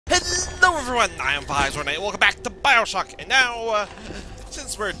everyone, I am BioShock, welcome back to BioShock, and now,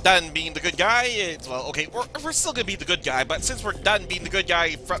 since we're done being the good guy, well, okay, we're still gonna be the good guy, but since we're done being the good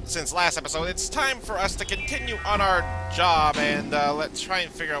guy since last episode, it's time for us to continue on our job, and, let's try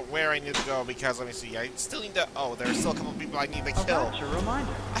and figure out where I need to go, because, let me see, I still need to, oh, there's still a couple of people I need to kill. That's your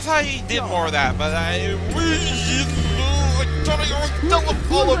reminder. I thought he did more of that, but I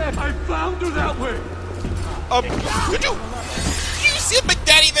found her that way! Did you see a big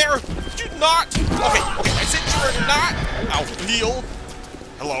daddy there? Did you not? Okay, I said you were not. Ow, Neil.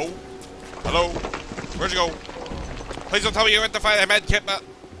 Hello? Hello? Where'd you go? Please don't tell me you went to find a med kit, but...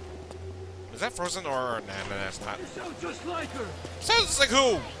 Is that Frozen or... Nah, that's not. You sound just like her! Sounds like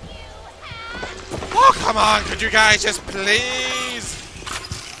who? Oh, come on, could you guys just please?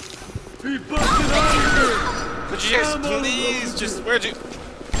 He busted out of here! Could you just please just... Where'd you...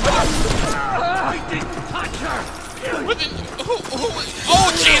 I didn't touch her! What did... Who...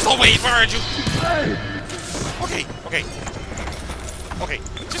 Oh, jeez, oh, wait, where are you? Okay,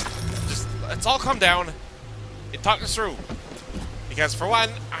 just, let's all calm down and talk this through. Because, for one,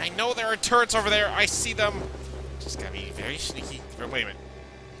 I know there are turrets over there, I see them. Just gotta be very sneaky. Wait a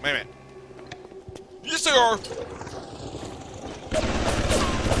minute. Yes, they are!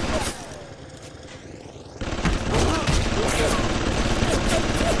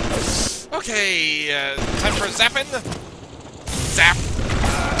 Okay, time for zapping. Zap.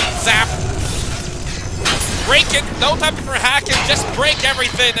 Zap. Break it. No time for hacking. Just break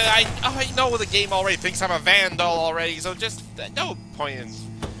everything. And I know the game already thinks I'm a vandal already, so just no point in.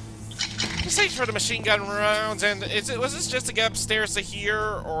 Just thanks for the machine gun rounds. And was this just to get upstairs to here,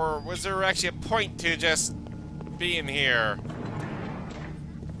 or was there actually a point to just being here?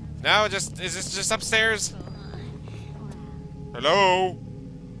 No, is this just upstairs? Hello.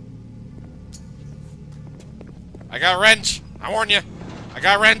 I got a wrench! I warn you! I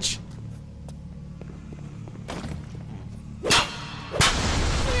got a wrench!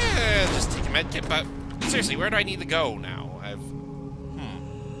 Yeah, just take a med kit, but seriously, where do I need to go now?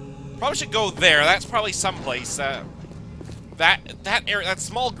 Probably should go there. That's probably someplace. That area, that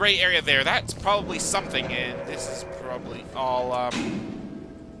small gray area there, that's probably something, and this is probably all,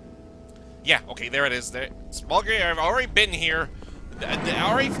 yeah, okay, there it is. There, small gray area. I've already been here. I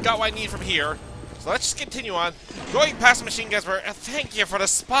already got what I need from here. So let's just continue on. Going past the machine guns, thank you for the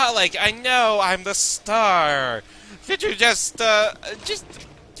spotlight. I know I'm the star. Could you just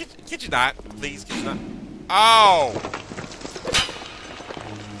could you not? Please, could you not? Oh!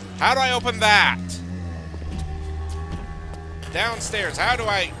 How do I open that? Downstairs, how do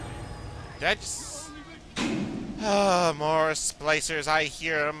I... Did I just... Oh, more splicers. I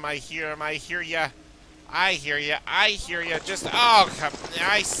hear them, I hear ya. I hear ya. Just, oh, come,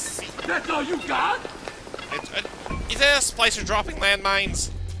 I see. That's all you got? Is that a splicer dropping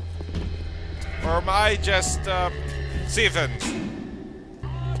landmines? Or am I just, see things?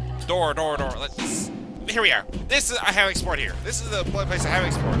 Door. Let's, here we are. This is, I haven't explored here. This is the place I haven't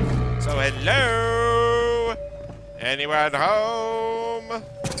explored. So, hello? Anyone home?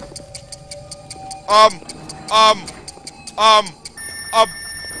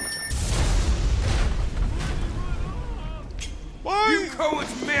 Why? You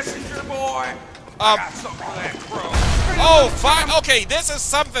Cohen's messenger boy! I got something for that crow. Oh, fine. Okay, this is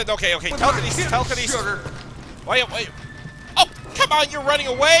something. Okay. Telekinesis. Wait. Oh, come on, you're running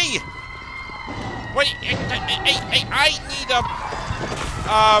away. Wait, I need a...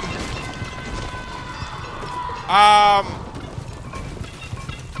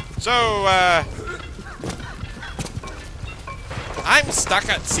 So, I'm stuck,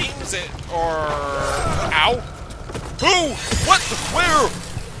 it seems it, or... Ow. Who? What? Where?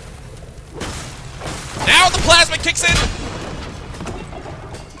 Now the plasma kicks in!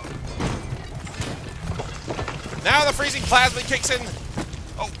 Now the freezing plasma kicks in.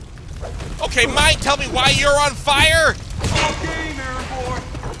 Oh. Okay, Mike, tell me why you're on fire! Okay, Mary boy.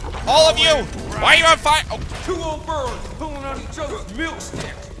 All of you! Why are you on fire? Oh. Two old birds pulling on each other's milk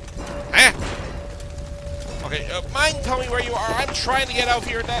sticks. Eh? Okay, Mike, tell me where you are. I'm trying to get out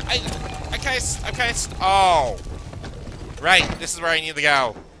here. I can't. Oh. Right, this is where I need to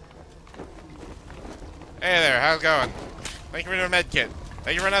go. Hey there, how's it going? Thank you for the med kit.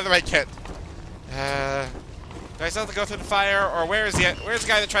 Thank you for another med kit. Do I still have to go through the fire, or where's the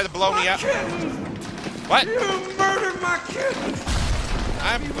guy that tried to blow me up? What? You murdered my kitten!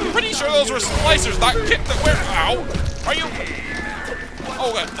 I'm pretty sure those were splicers, not kittens. Where? Ow! Are you?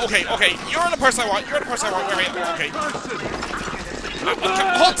 Oh, okay. You're the person I want. Where are you? Okay.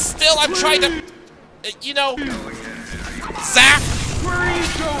 Hold still. I'm trying to. You know. Zap! Where are you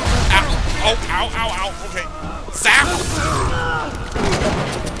going? Ow! Oh, ow! Okay. Zap!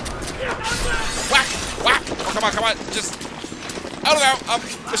 come on, come on. Just... Out of there.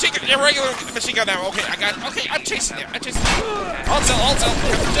 Machine gun. Yeah, regular machine gun now. Okay, I got... Okay, I'm chasing you. I'm chasing you. Hold still.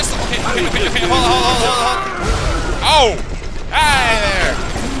 Just... Okay. Hold. Oh! Hi there.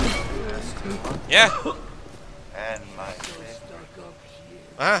 Yeah? And my leg.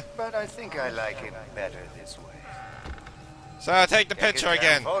 Uh-huh. But I think I like it better this way. So, take the picture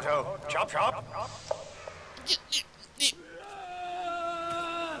again. Photo. Chop.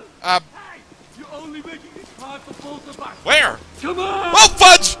 You're only making it hard for both of us. Where? Come on! Oh,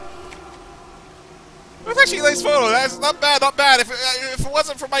 fudge! That's actually a nice photo. That's not bad. If it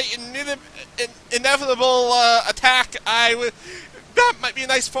wasn't for my inevitable attack, I would... That might be a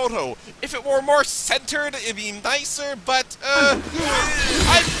nice photo. If it were more centered, it'd be nicer, but,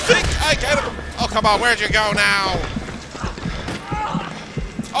 I think I got him. Oh, come on. Where'd you go now?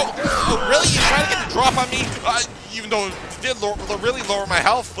 Oh, really? You're trying to get the drop on me? Even though it did really lower my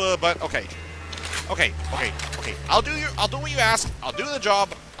health, but okay. Okay. I'll do what you ask. I'll do the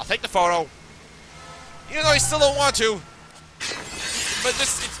job. I'll take the photo. Even though I still don't want to. But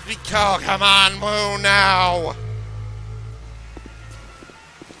it's because... Oh, come on, move now.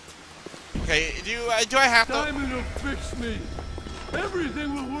 Okay, do I have to... Simon will fix me.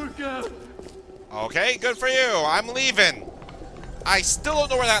 Everything will work out. Okay, good for you. I'm leaving. I still don't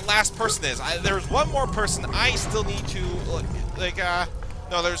know where that last person is. There's one more person I still need to,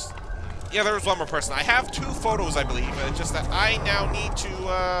 no, there's one more person. I have 2 photos, I believe. Just that I now need to,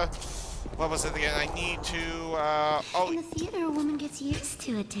 what was it again? I need to, In the theater, a woman gets used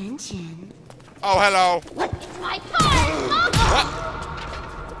to attention. Oh, hello. It's my fault! What?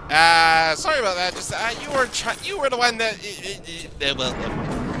 Sorry about that. Just, you were the one that,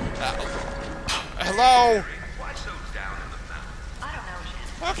 hello?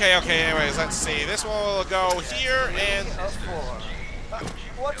 Okay, anyways, let's see. This one will go here, and...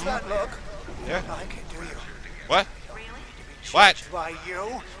 What's that look? Yeah? I can do you. What? What? By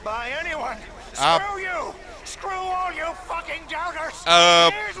you? By anyone? Screw you! Screw all you fucking doubters!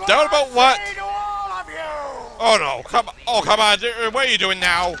 Here's what doubt about I what? say to all of you! Oh, no. Come on. What are you doing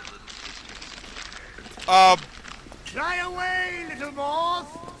now? Fly away, little moth!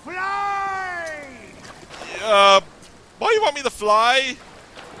 Fly! Why do you want me to fly?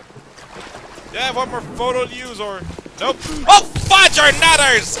 Yeah, I have one more photo to use, or... Nope. Oh, fudge or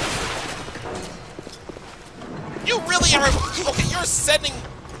nutters! You really are... Okay, you're sending...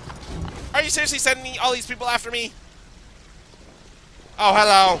 Are you seriously sending all these people after me? Oh,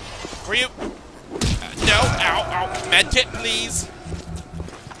 hello. Were you... no, ow. Medkit, please.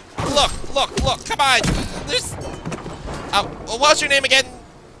 Look. Come on. There's... what's your name again?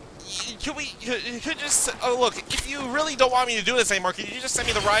 Could you just... Oh, look, if you really don't want me to do this anymore, could you just send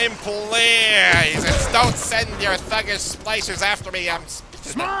me the Ryan, please? And don't send your thuggish splicers after me. I'm...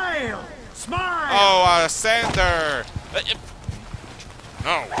 Smile! Oh, Sander.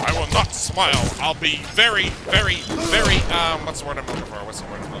 No, I will not smile. I'll be very, what's the word I'm looking for? I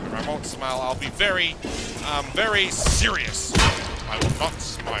won't smile. I'll be very serious. I will not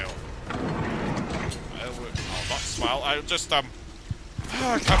smile. I'll not smile. I'll just, oh,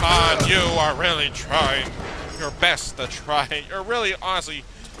 come on, you are really trying your best to try. You're really, honestly,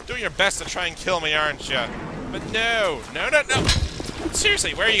 doing your best to try and kill me, aren't you? But no.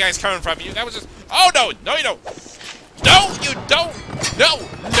 Seriously, where are you guys coming from? That was just... Oh, no, you don't. No, you don't.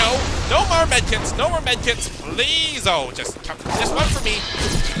 No more medkits, please. Oh, just one for me.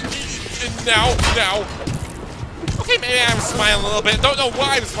 Now. Okay, maybe I'm smiling a little bit. Don't know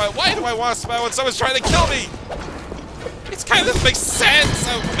why I'm smiling. Why do I want to smile when someone's trying to kill me? It's kind of doesn't make sense.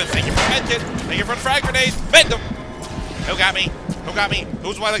 Oh, but thank you for the medkit. Thank you for the frag grenade. Who got me?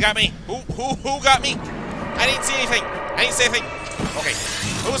 Who's the one that got me? Who got me? I didn't see anything. Okay.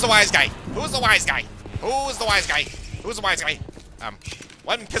 Who's the wise guy?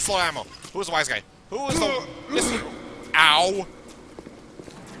 One pistol ammo. Who's the wise guy? Ow.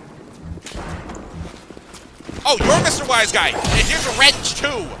 Oh, you're Mr. Wise Guy. And here's a wrench,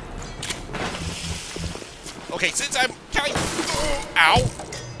 too. Okay, since I'm counting... Ow.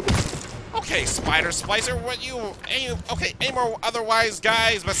 Okay, Spider Splicer, any more other wise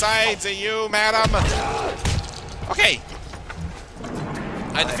guys besides you, madam? Okay.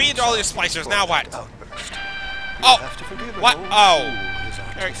 I defeated all your splicers, now what? Oh! What? Oh!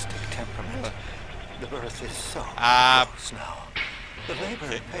 The birth is so close now. The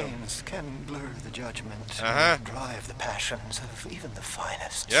labor pains can blur the judgment and drive the passions of even the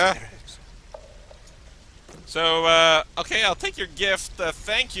finest spirits. So, okay, I'll take your gift.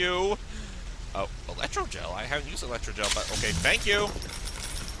 Thank you. Oh, electrogel. I haven't used electrogel, but okay, thank you.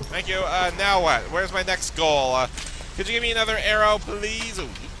 Now what? Where's my next goal? Could you give me another arrow, please? Ooh,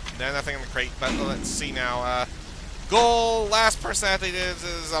 No, nothing in the crate, but let's see now. Goal, last person athlete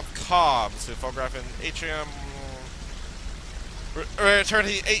is of Cobbs, who photographed in atrium. Return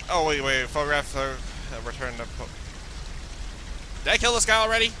to 8. Oh, wait. Photograph, return to. Did I kill this guy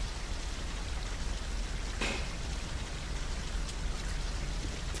already?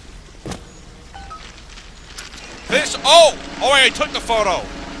 Finish. Oh, wait, I took the photo.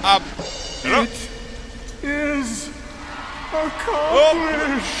 Hello? It is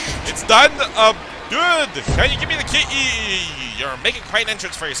accomplished. It's done. Good. Can you give me the key? You're making quite an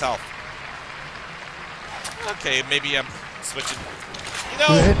entrance for yourself. Okay, maybe switch it. You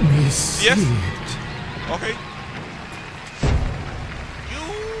know. Let me see it. Okay.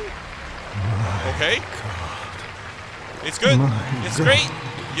 Okay. It's good. It's great.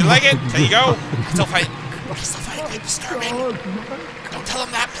 You like it? Can you go? Still fight. Still fighting. It's disturbing. Don't tell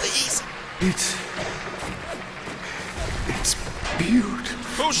him that, please. It's beautiful.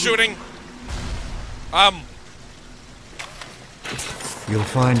 Who's shooting? You'll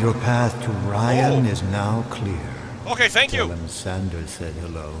find your path to Ryan is now clear. Okay, thank you. Ellen Sanders said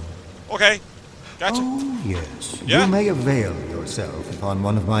hello. Okay. Gotcha. Oh, yes. Yeah? You may avail yourself upon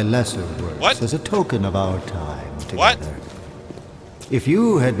one of my lesser works as a token of our time together. What? If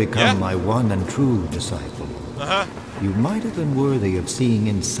you had become my one and true disciple, you might have been worthy of seeing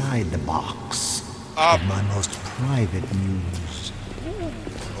inside the box of my most private muse.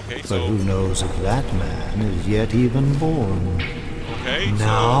 Okay, But who knows if that man is yet even born. Okay,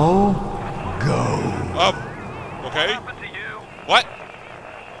 now, go. Okay. What?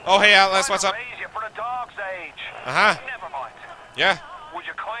 Oh, hey, Atlas, what's up? Never mind. Yeah. Would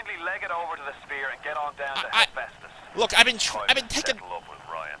you kindly leg it over to the sphere and get on down to Hephaestus? Look, I've been taking.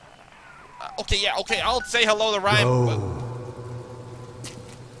 Okay, I'll say hello to Ryan.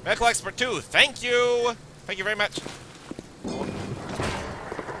 Medical expert 2, thank you. Thank you very much.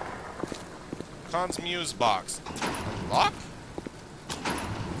 Khan's Muse box. Lock?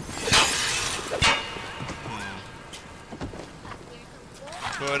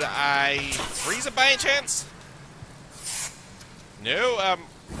 Could I freeze it by any chance? No,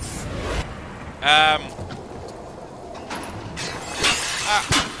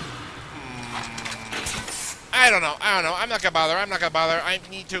 I don't know. I'm not gonna bother. I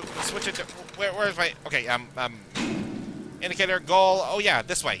need to switch it to where's my indicator goal. Oh yeah,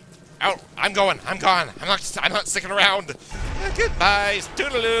 this way. Out. I'm gone. I'm not sticking around. Goodbye.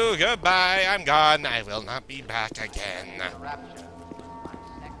 Toodaloo. Goodbye. I'm gone. I will not be back again.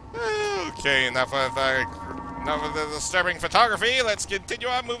 Okay, enough of the disturbing photography. Let's continue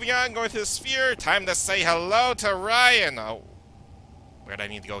on, moving on, going to the sphere. Time to say hello to Ryan. Oh, where'd I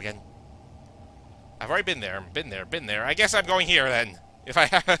need to go again? I've already been there. Been there. I guess I'm going here then. If I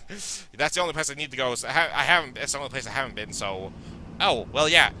that's the only place I need to go. So I haven't. It's the only place I haven't been. So, oh well,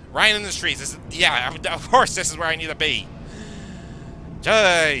 yeah. Ryan in the streets. This is, yeah, of course, this is where I need to be.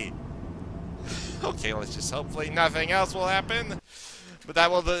 Joy. Okay, let's just hopefully nothing else will happen. But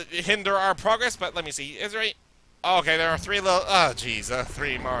that will hinder our progress. But let me see. Is there any... Oh, okay, there are 3 little... Oh, jeez.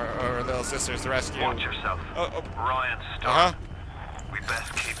 3 more little sisters to rescue. Watch yourself. Ryan, stop. We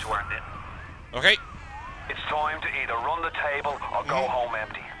best keep to our knitting. Okay. It's time to either run the table or go home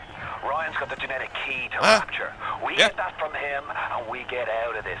empty. Ryan's got the genetic key to rapture. We get that from him, and we get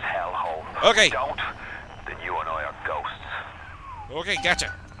out of this hellhole. Okay. If we don't, then you and I are ghosts. Okay,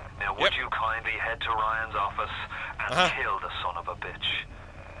 gotcha. Now, would you kindly head to Ryan's office and kill the son of a bitch?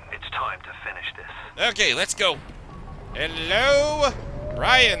 It's time to finish this. Okay, let's go. Hello?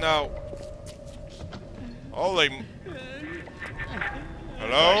 Ryan, though. Holy...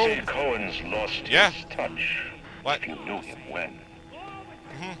 Hello? I say Cohen's lost his touch. What? If you knew him when.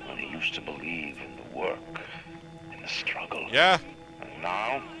 When he used to believe in the work, in the struggle. Yeah? And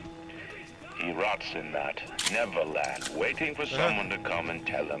now, he rots in that Neverland, waiting for someone to come and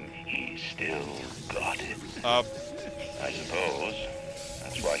tell him he still got it. I suppose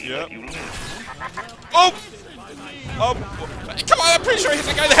that's why he let you live. Oh! Come on, I'm pretty sure I hit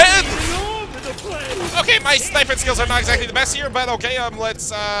the guy in the head! Okay, my sniping skills are not exactly the best here, but okay, let's,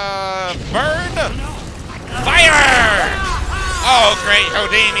 burn! Fire! Oh, great,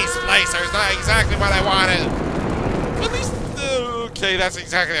 Houdini splicers, not exactly what I wanted. At least, okay, that's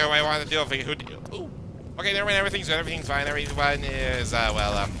exactly what I wanted to do. Okay, never mind, everything's good, everything's fine, everyone is,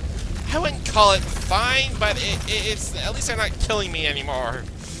 well, I wouldn't call it fine, but it's, at least they're not killing me anymore.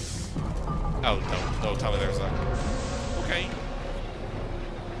 Oh, no, tell me there's a... Okay.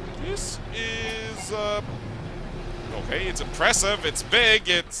 This is, okay, it's impressive, it's big,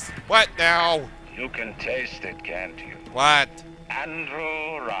 it's... What now? You can taste it, can't you? What?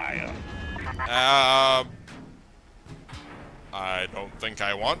 Andrew Ryan. I don't think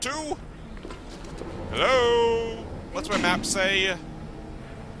I want to. Hello? What's my map say?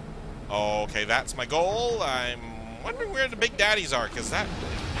 Okay, that's my goal. I'm wondering where the big daddies are, because that...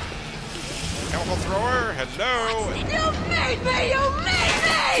 Chemical thrower, hello. You made me! You made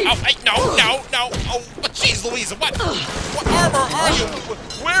me! Oh, hey, no. Oh, jeez Louise, what armor are you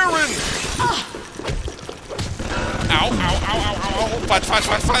wearing? Ow.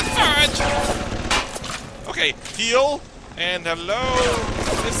 Fudge. Okay, heal. And hello.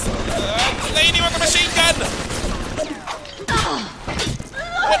 This lady with the machine gun.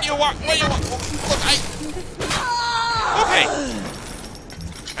 What do you want? Look, okay.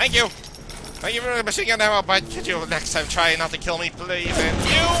 Thank you. Thank you for the machine gun ammo, but could you next time try not to kill me, please? And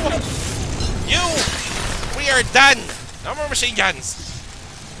you, we are done. No more machine guns.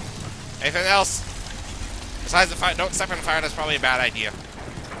 Anything else? Besides the fire, don't step in the fire, that's probably a bad idea.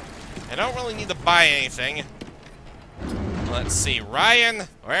 I don't really need to buy anything. Let's see, Ryan,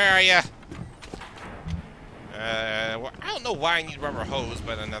 where are you? Well, I don't know why I need rubber hose,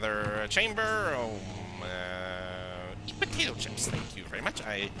 but another chamber. Eat potato chips, thank you very much.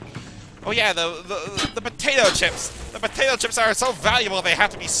 Oh yeah, the potato chips. The potato chips are so valuable they have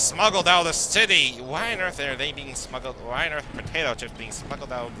to be smuggled out of the city. Why on earth are they being smuggled? Why on earth are potato chips being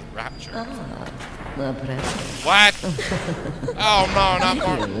smuggled out of the Rapture? What? Oh no, not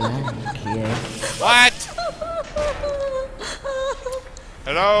more. What?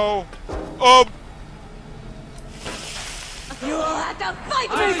 Hello? You will have to fight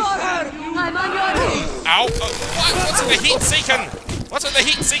me for her! I'm on your knees! Ow! What? What's in the heat seeking? What's in the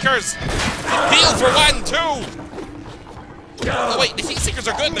heat seekers? Heal for 1, 2! Oh wait, the heat seekers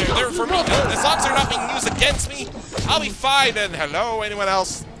are good. They're for me. As long as they're not being used against me, I'll be fine. And hello, anyone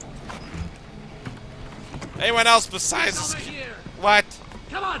else? Anyone else besides this? What?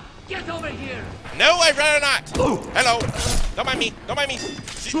 Come on, get over here! No, I'd rather not. Hello. Don't mind me. Why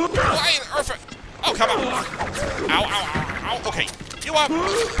on earth? Oh, come on. Ow. Okay. You up.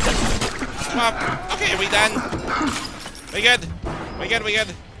 Come on. Okay, we done? We good?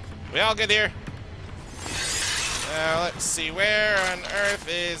 We all good here? Let's see. Where on earth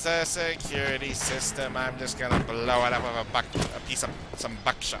is a security system? I'm just gonna blow it up with a piece of some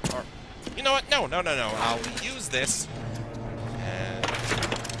buckshot. Or, you know what? No. I'll use this. And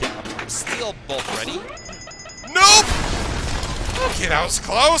get a steel bolt ready. Nope! Okay, that was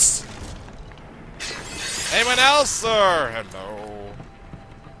close. Anyone else, or hello?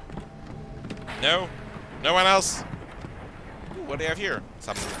 No? No one else? Ooh, what do you have here?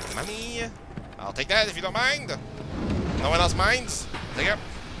 Some money? I'll take that if you don't mind. No one else minds? Take it.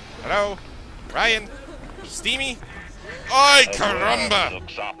 Hello? Ryan? Steamy? Ay, caramba!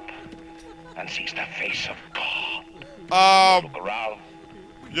 Looks up and sees the face of God. Look around.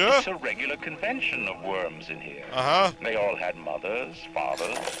 Yeah? It's a regular convention of worms in here. Uh-huh. They all had mothers,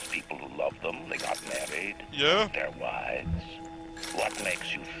 fathers, people who loved them. They got married. Yeah? Their wives. What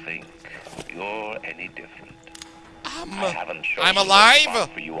makes you think you're any different? I haven't shown I'm you alive? the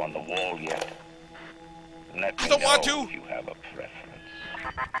spot for you on the wall yet. Let me I don't want know to. if you have a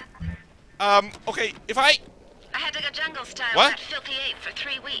preference. Okay, if I had to go jungle style What? that filthy ape for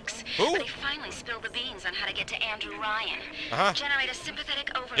 3 weeks. Who? But he finally spilled the beans on how to get to Andrew Ryan. Uh-huh. Generate a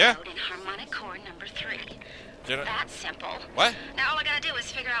sympathetic overload Yeah. in harmonic core number 3. Gener- That's simple. What? Now all I gotta do is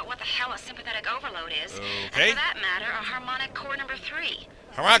figure out what the hell a sympathetic overload is. Okay. And for that matter, a harmonic core number 3.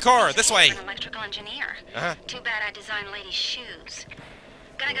 Harmonic core, this way. I'm an electrical engineer. Uh-huh. Too bad I designed ladies' shoes.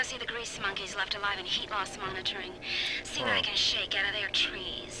 Gonna go see the grease monkeys left alive in heat loss monitoring. See what I can shake out of their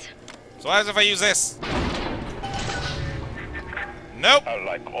trees. So what happens if I use this? Nope.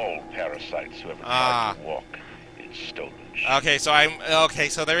 Like all parasites who ever tried to walk, it's stolen. Okay, so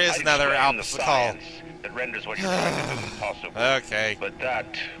so there is another obstacle. That renders what you're trying to do impossible. Okay. But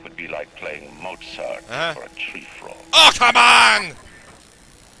that would be like playing Mozart for a tree frog. Oh, come on!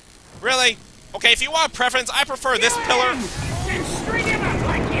 Really? Okay, if you want preference, I prefer this pillar.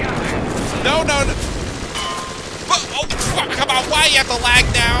 No. But, oh, come on, why you have to lag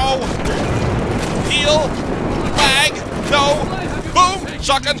now? Heal. Lag. No. Boom.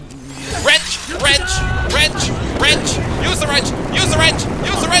 Shotgun. Wrench. Use the wrench.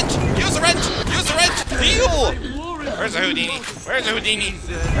 Heal. Where's the Houdini? Where's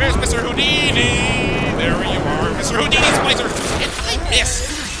Mr. Houdini? There you are, Mr. Houdini Splicer. I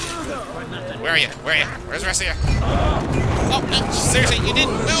missed. Where are you? Where's the rest of you? Oh, no, seriously, you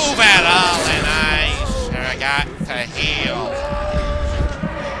didn't move at all, and I sure got to heal.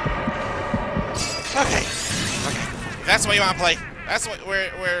 Okay. If that's the way you want to play, That's what.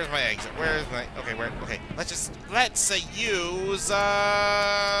 Where's my exit? Where's my? Okay, okay. Let's use let's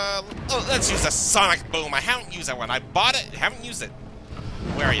use the sonic boom. I haven't used that one. I bought it. Haven't used it.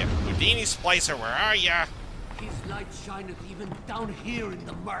 Where are you, Houdini Splicer? Where are ya? His light shineth even down here in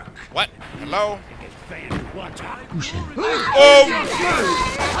the murk. What? Hello? Oh!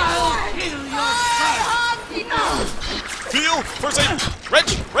 Feel first aid.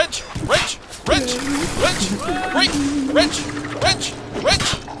 Wrench.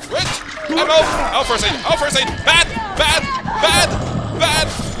 Oh, first aid. Oh, first aid. Bad.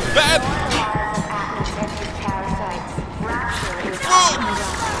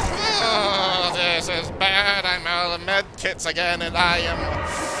 Oh, this is bad. I'm out of med kits again, and I am.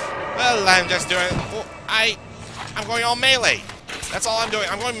 Well, I'm just doing. Well, I'm going all melee. That's all I'm doing.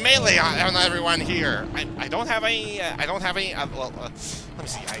 I'm going melee on everyone here. I don't have any. Well, let me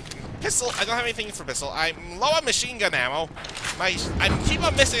see. Pistol. I don't have anything for pistol. I'm low on machine gun ammo. I keep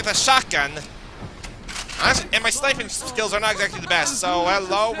on missing the shotgun. Honestly, and my sniping skills are not exactly the best. So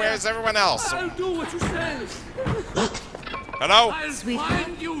hello, where's everyone else? I'll do what you say. Hello? I'll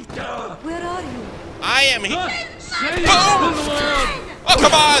find you, duh. Where are you? I am here. Say Boom! it. Oh,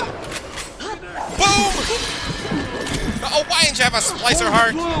 come on! Boom! Oh, why didn't you have a splicer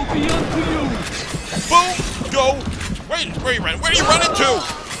heart? Woe be unto you. Boom! Go! Where are you running? Where are you running to?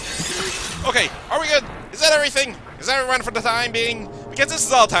 Okay, are we good? Is that everything? Is that everyone for the time being? Because this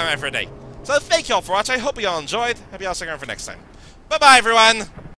is all the time I have for today. So thank you all for watching. I hope you all enjoyed. Hope you all stick around for next time. Bye-bye, everyone!